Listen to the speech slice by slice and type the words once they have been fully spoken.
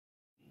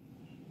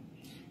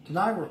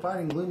Tonight we're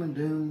fighting gloom and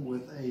doom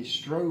with a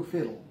Stroh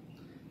fiddle.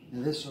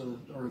 Now this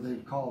are they're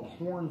called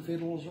horn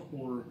fiddles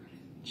or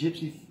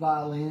gypsy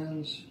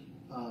violins,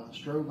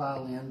 Stroh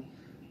violin.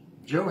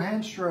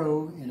 Johann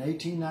Stroh in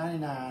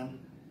 1899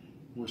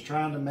 was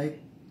trying to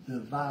make the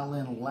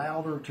violin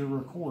louder to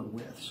record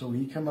with. So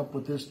he came up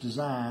with this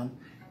design.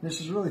 This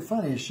is really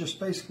funny. It's just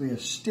basically a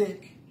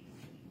stick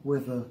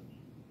with a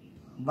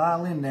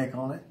violin neck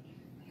on it.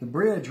 The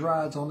bridge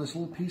rides on this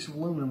little piece of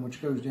aluminum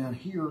which goes down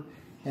here,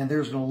 and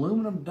there's an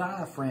aluminum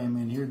diaphragm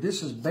in here.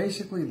 This is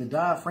basically the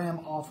diaphragm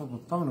off of a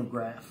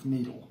phonograph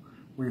needle,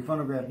 where your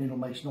phonograph needle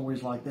makes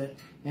noise like that,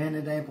 and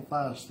it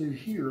amplifies through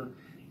here.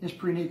 It's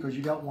pretty neat because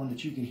you got one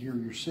that you can hear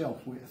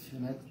yourself with,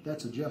 and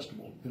that's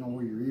adjustable depending on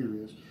where your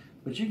ear is.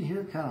 But you can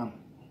hear it kind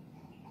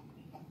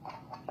of,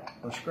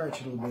 I'll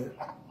scratch it a little bit.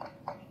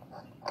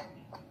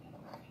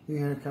 You can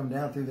hear it come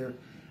down through there.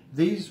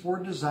 These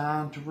were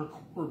designed to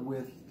record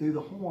with through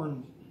the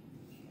horn.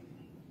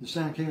 The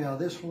sound came out of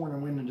this horn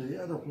and went into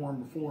the other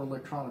horn before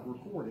electronic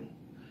recording.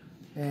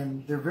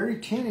 And they're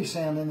very tinny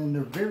sounding, and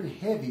they're very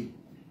heavy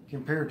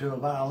compared to a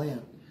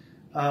violin.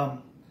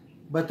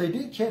 But they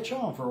did catch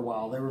on for a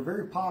while. They were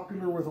very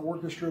popular with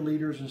orchestra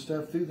leaders and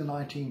stuff through the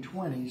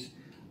 1920s.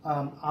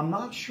 I'm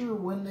not sure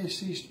when they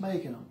ceased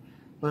making them,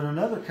 but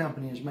another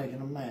company is making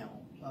them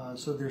now.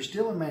 So they're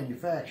still in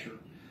manufacture.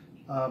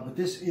 But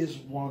this is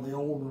one of the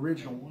old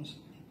original ones.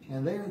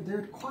 And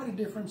they're quite a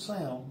different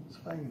sound. So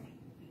I can...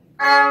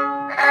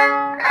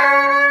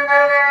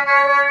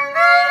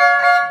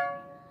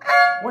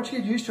 Once you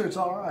get used to it, it's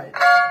all right.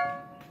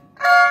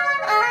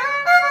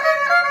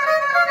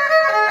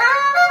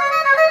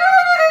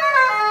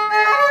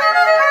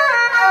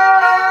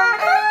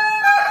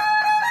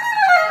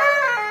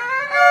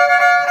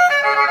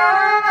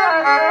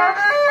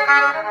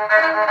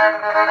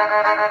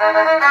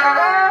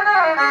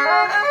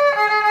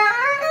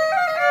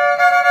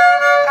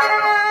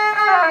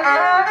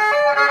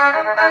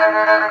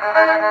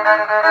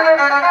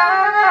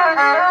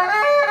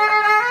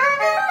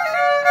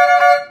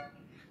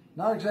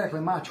 Not exactly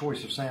my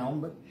choice of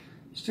sound, but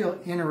still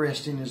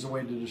interesting is the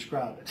way to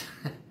describe it.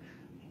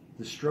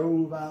 The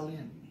Stroh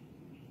violin.